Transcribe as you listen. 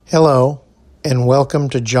Hello, and welcome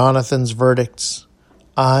to Jonathan's Verdicts.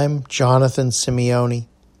 I'm Jonathan Simeone.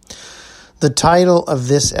 The title of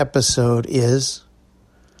this episode is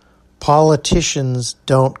Politicians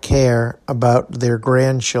Don't Care About Their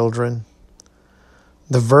Grandchildren.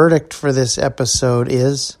 The verdict for this episode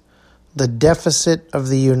is the deficit of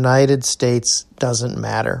the United States doesn't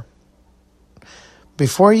matter.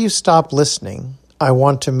 Before you stop listening, I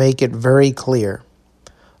want to make it very clear.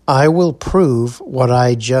 I will prove what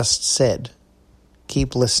I just said.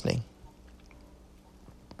 Keep listening.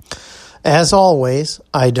 As always,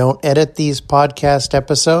 I don't edit these podcast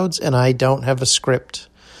episodes and I don't have a script.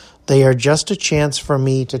 They are just a chance for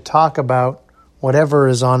me to talk about whatever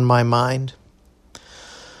is on my mind.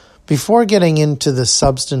 Before getting into the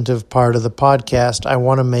substantive part of the podcast, I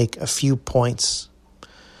want to make a few points.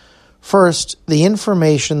 First, the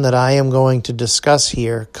information that I am going to discuss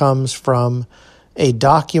here comes from a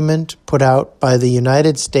document put out by the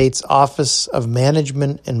United States Office of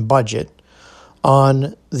Management and Budget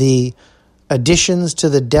on the additions to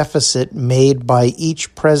the deficit made by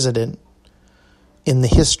each president in the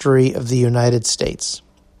history of the United States.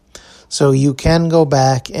 So you can go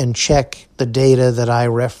back and check the data that I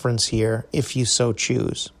reference here if you so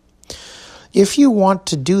choose. If you want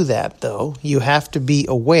to do that, though, you have to be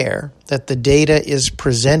aware that the data is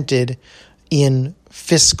presented in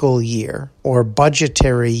fiscal year or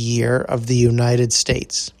budgetary year of the United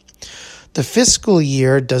States. The fiscal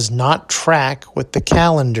year does not track with the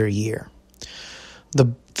calendar year.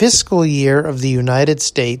 The fiscal year of the United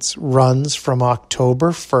States runs from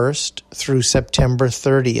October 1st through September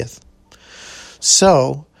 30th.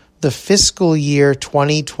 So, the fiscal year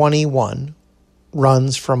 2021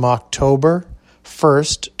 runs from October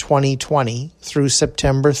 1st, 2020 through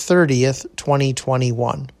September 30th,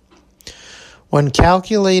 2021. When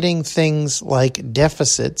calculating things like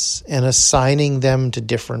deficits and assigning them to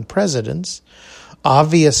different presidents,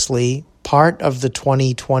 obviously part of the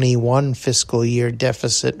 2021 fiscal year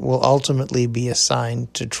deficit will ultimately be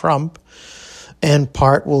assigned to Trump and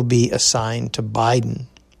part will be assigned to Biden.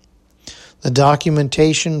 The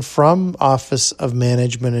documentation from Office of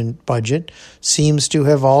Management and Budget seems to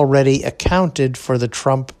have already accounted for the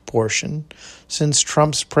Trump portion since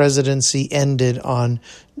Trump's presidency ended on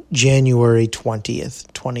January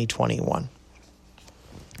 20th, 2021.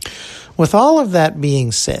 With all of that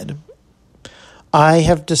being said, I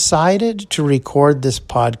have decided to record this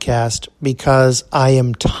podcast because I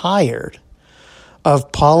am tired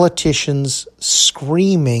of politicians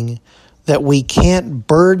screaming that we can't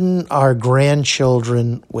burden our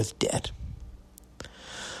grandchildren with debt.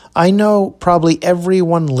 I know probably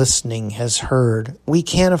everyone listening has heard, we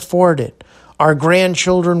can't afford it. Our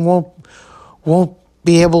grandchildren won't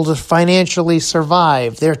be able to financially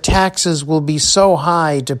survive. Their taxes will be so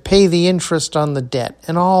high to pay the interest on the debt,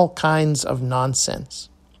 and all kinds of nonsense.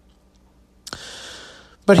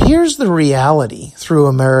 But here's the reality through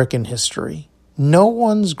American history. No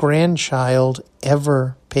one's grandchild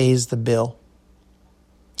ever pays the bill.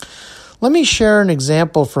 Let me share an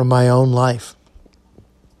example from my own life.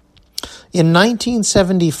 In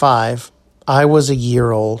 1975, I was a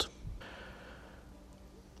year old.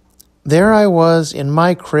 There I was in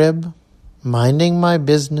my crib, minding my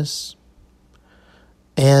business,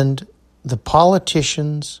 and the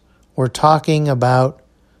politicians were talking about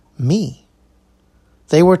me.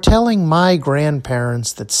 They were telling my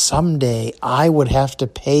grandparents that someday I would have to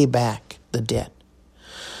pay back the debt.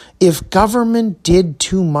 If government did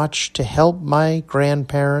too much to help my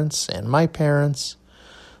grandparents and my parents,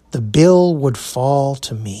 the bill would fall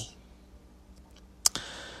to me.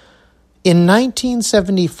 In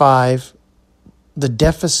 1975, the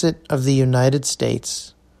deficit of the United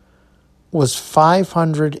States was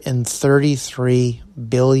 $533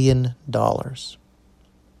 billion.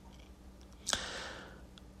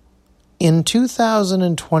 In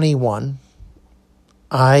 2021,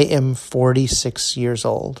 I am 46 years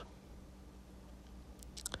old.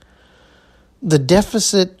 The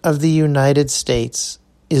deficit of the United States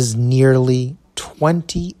is nearly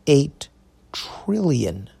 $28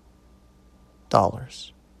 trillion.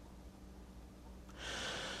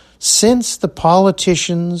 Since the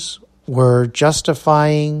politicians were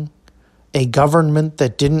justifying a government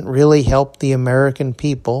that didn't really help the American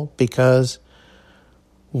people because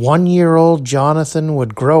 1-year-old Jonathan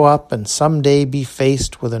would grow up and someday be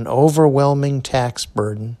faced with an overwhelming tax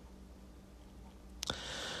burden,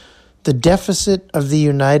 the deficit of the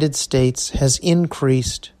United States has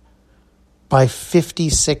increased by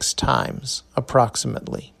 56 times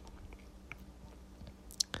approximately.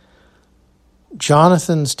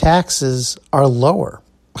 Jonathan's taxes are lower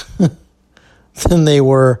than they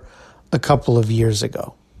were a couple of years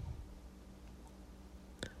ago.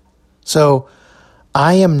 So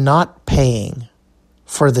I am not paying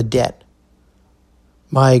for the debt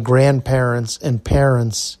my grandparents and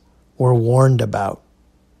parents were warned about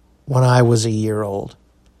when I was a year old.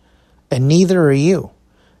 And neither are you.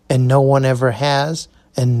 And no one ever has,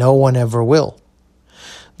 and no one ever will.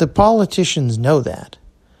 The politicians know that.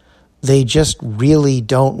 They just really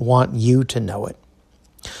don't want you to know it.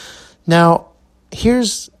 Now,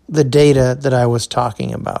 here's the data that I was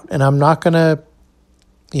talking about. And I'm not going to,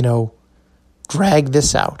 drag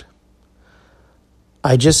this out.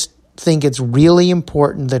 I just think it's really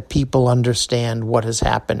important that people understand what has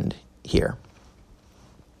happened here.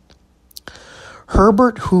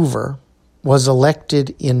 Herbert Hoover was elected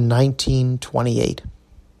in 1928.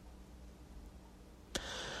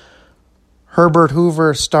 Herbert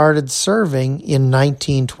Hoover started serving in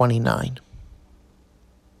 1929.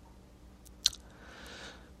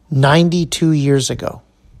 92 years ago.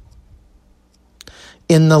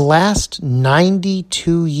 In the last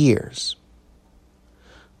 92 years,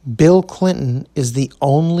 Bill Clinton is the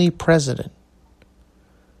only president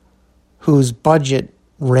whose budget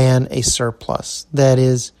ran a surplus. That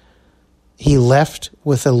is, he left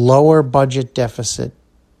with a lower budget deficit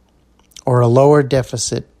or a lower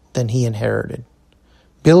deficit than he inherited.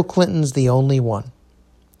 Bill Clinton's the only one.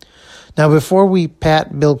 Now, before we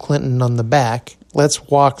pat Bill Clinton on the back, let's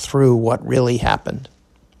walk through what really happened.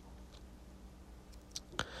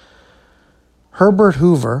 Herbert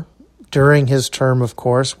Hoover, during his term, of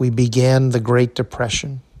course, we began the Great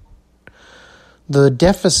Depression. The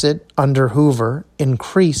deficit under Hoover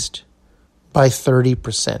increased by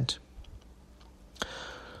 30%.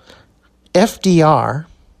 FDR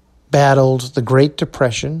battled the Great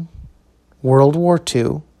Depression, World War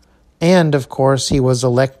II, and, of course, he was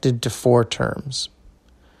elected to 4 terms.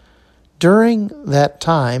 During that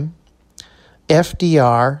time,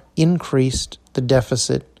 FDR increased the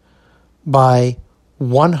deficit by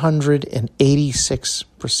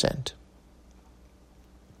 186%.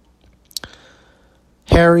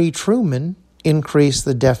 Harry Truman increased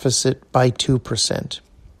the deficit by 2%.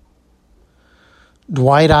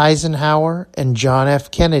 Dwight Eisenhower and John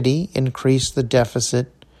F. Kennedy increased the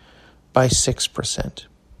deficit by 6%.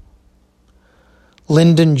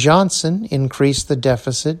 Lyndon Johnson increased the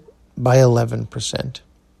deficit by 11%.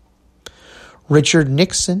 Richard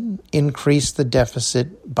Nixon increased the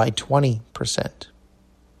deficit by 20%.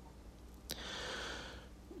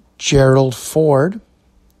 Gerald Ford,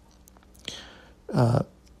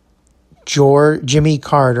 Jimmy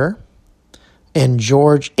Carter, and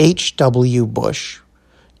George H.W. Bush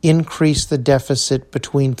increased the deficit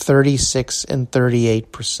between 36 and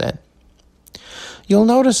 38%. You'll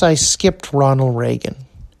notice I skipped Ronald Reagan,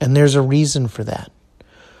 and there's a reason for that.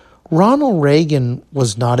 Ronald Reagan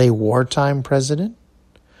was not a wartime president.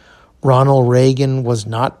 Ronald Reagan was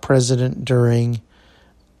not president during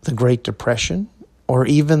the Great Depression or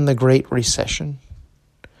even the Great Recession.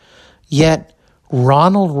 Yet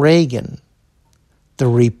Ronald Reagan, the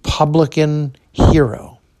Republican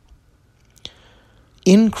hero,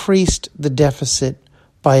 increased the deficit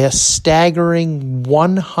by a staggering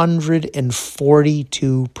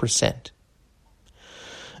 142%.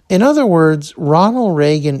 In other words, Ronald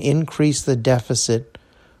Reagan increased the deficit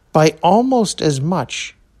by almost as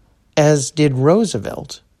much as did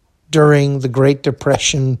Roosevelt during the Great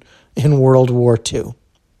Depression in World War II.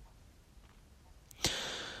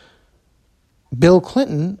 Bill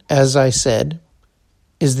Clinton, as I said,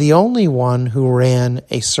 is the only one who ran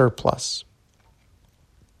a surplus.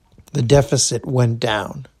 The deficit went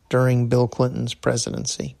down during Bill Clinton's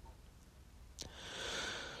presidency.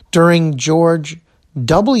 During George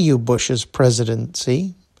W. Bush's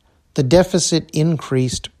presidency, the deficit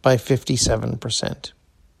increased by 57%.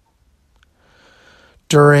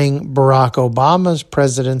 During Barack Obama's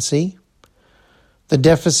presidency, the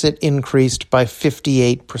deficit increased by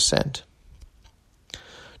 58%.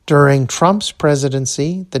 During Trump's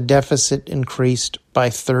presidency, the deficit increased by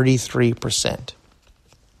 33%.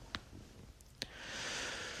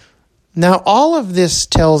 Now, all of this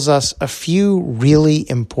tells us a few really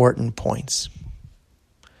important points.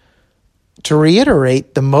 To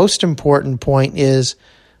reiterate, the most important point is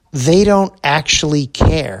they don't actually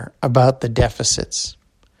care about the deficits.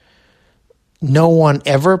 No one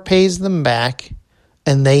ever pays them back,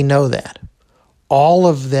 and they know that. All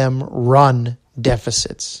of them run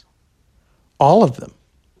deficits. All of them.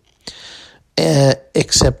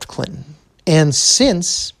 Except Clinton. And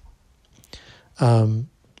since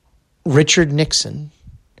Richard Nixon,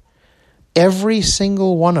 every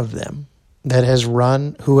single one of them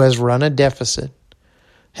who has run a deficit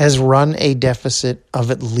has run a deficit of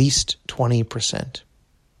at least 20%.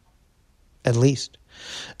 At least.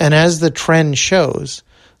 And as the trend shows,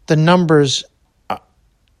 the numbers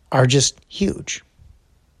are just huge.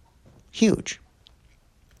 Huge.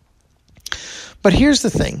 But here's the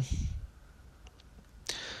thing.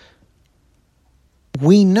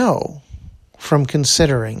 We know from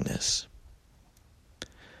considering this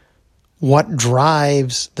what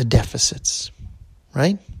drives the deficits,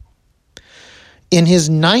 right? In his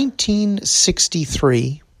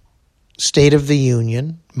 1963 State of the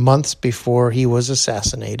Union, months before he was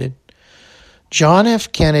assassinated, John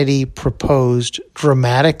F. Kennedy proposed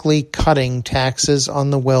dramatically cutting taxes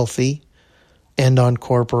on the wealthy and on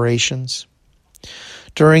corporations.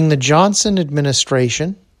 During the Johnson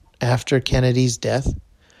administration, after Kennedy's death,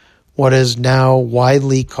 what is now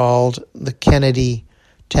widely called the Kennedy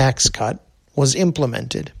tax cut was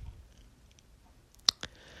implemented.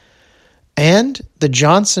 And the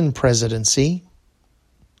Johnson presidency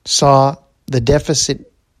saw the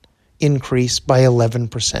deficit increase by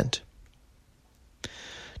 11%.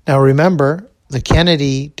 Now remember, the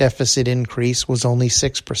Kennedy deficit increase was only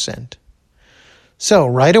 6%. So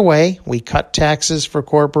right away, we cut taxes for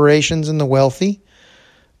corporations and the wealthy,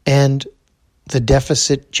 and the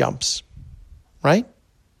deficit jumps, right?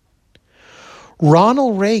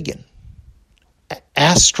 Ronald Reagan,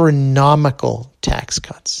 astronomical tax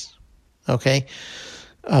cuts, okay?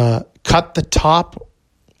 Cut the top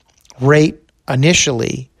rate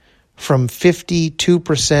initially from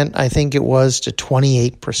 52%, I think it was, to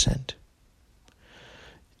 28%.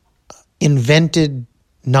 Invented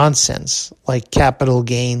nonsense like capital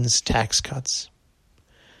gains tax cuts.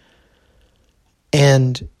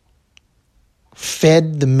 And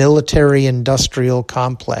fed the military-industrial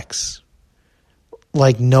complex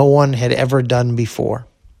like no one had ever done before.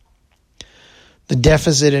 The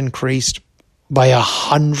deficit increased by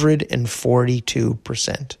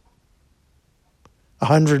 142%.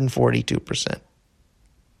 142%.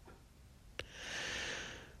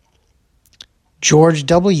 George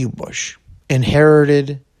W. Bush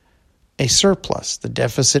inherited a surplus. The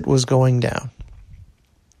deficit was going down.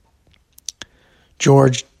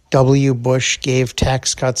 George W. Bush gave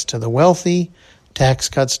tax cuts to the wealthy, tax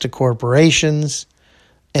cuts to corporations,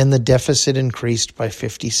 and the deficit increased by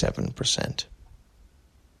 57%.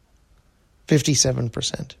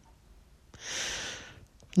 57%.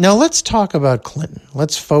 Now let's talk about Clinton.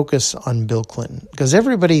 Let's focus on Bill Clinton, because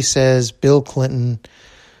everybody says Bill Clinton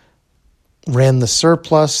ran the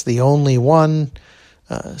surplus, the only one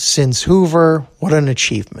since Hoover. What an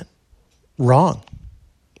achievement. Wrong.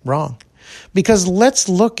 Because let's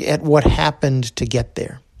look at what happened to get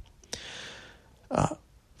there.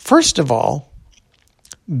 First of all,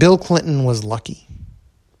 Bill Clinton was lucky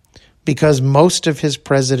because most of his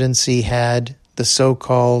presidency had the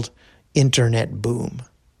so-called internet boom,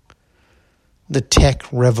 the tech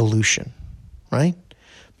revolution, right?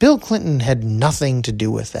 Bill Clinton had nothing to do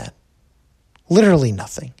with that. Literally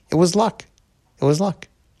nothing. It was luck.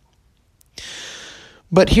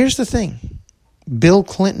 But here's the thing. Bill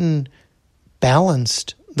Clinton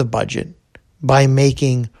balanced the budget by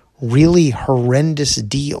making really horrendous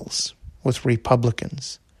deals with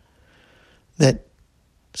Republicans. That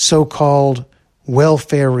so-called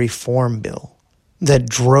welfare reform bill that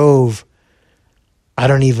drove, I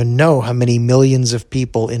don't even know how many millions of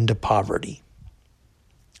people into poverty,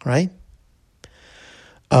 right?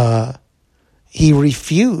 He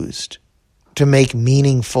refused to make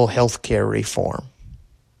meaningful health care reform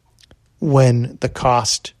when the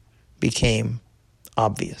cost became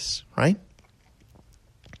obvious, right?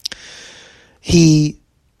 He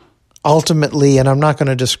ultimately, and I'm not going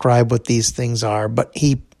to describe what these things are, but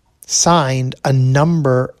he signed a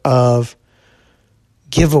number of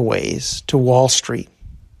giveaways to Wall Street,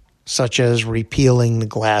 such as repealing the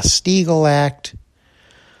Glass-Steagall Act,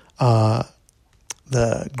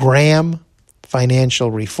 the Graham Financial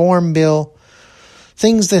Reform Bill,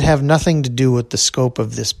 things that have nothing to do with the scope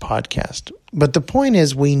of this podcast. But the point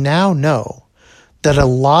is, we now know that a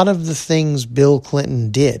lot of the things Bill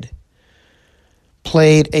Clinton did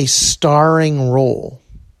played a starring role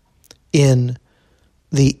in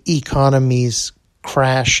the economy's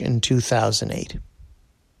crash in 2008.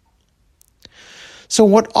 So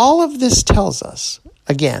what all of this tells us,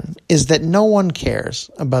 again, is that no one cares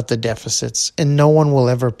about the deficits and no one will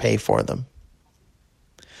ever pay for them.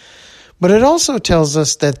 But it also tells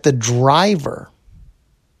us that the driver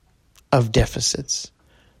of deficits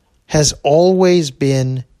has always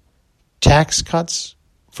been tax cuts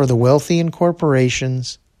for the wealthy and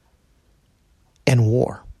corporations and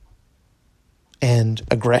war and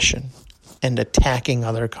aggression and attacking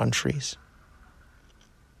other countries.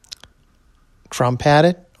 Trump had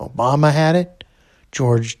it, Obama had it,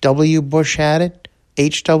 George W. Bush had it,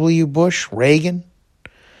 H.W. Bush, Reagan.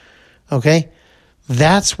 Okay?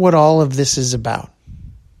 That's what all of this is about.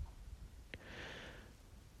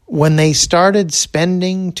 When they started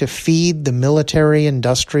spending to feed the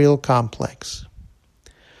military-industrial complex,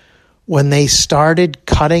 when they started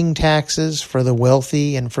cutting taxes for the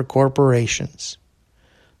wealthy and for corporations,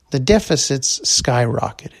 the deficits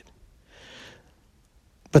skyrocketed.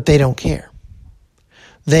 But they don't care.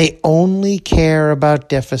 They only care about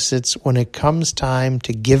deficits when it comes time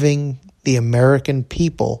to giving the American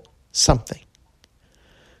people something.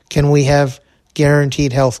 Can we have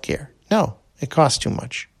guaranteed health care? No, it costs too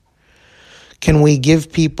much. Can we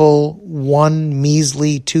give people one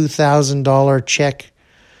measly $2,000 check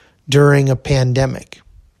during a pandemic?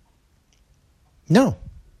 No.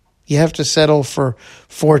 You have to settle for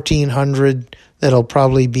 $1,400 that'll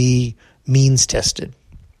probably be means tested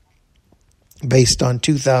based on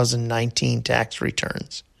 2019 tax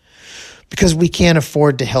returns, because we can't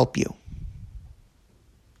afford to help you.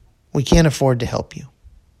 We can't afford to help you.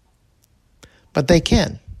 But they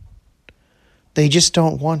can. They just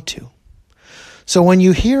don't want to. So when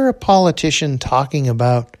you hear a politician talking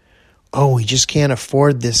about, oh, we just can't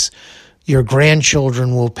afford this, your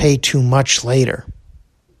grandchildren will pay too much later,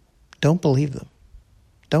 don't believe them.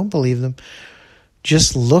 Don't believe them.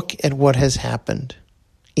 Just look at what has happened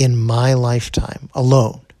in my lifetime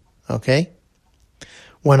alone, okay?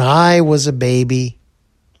 When I was a baby,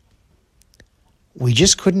 we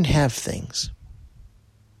just couldn't have things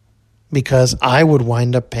because I would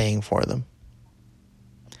wind up paying for them.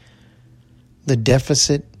 The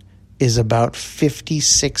deficit is about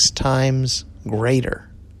 56 times greater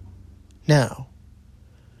now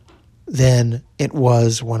than it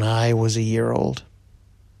was when I was a year old.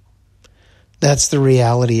 That's the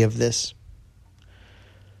reality of this.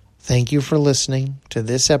 Thank you for listening to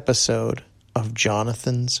this episode of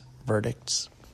Jonathan's Verdicts.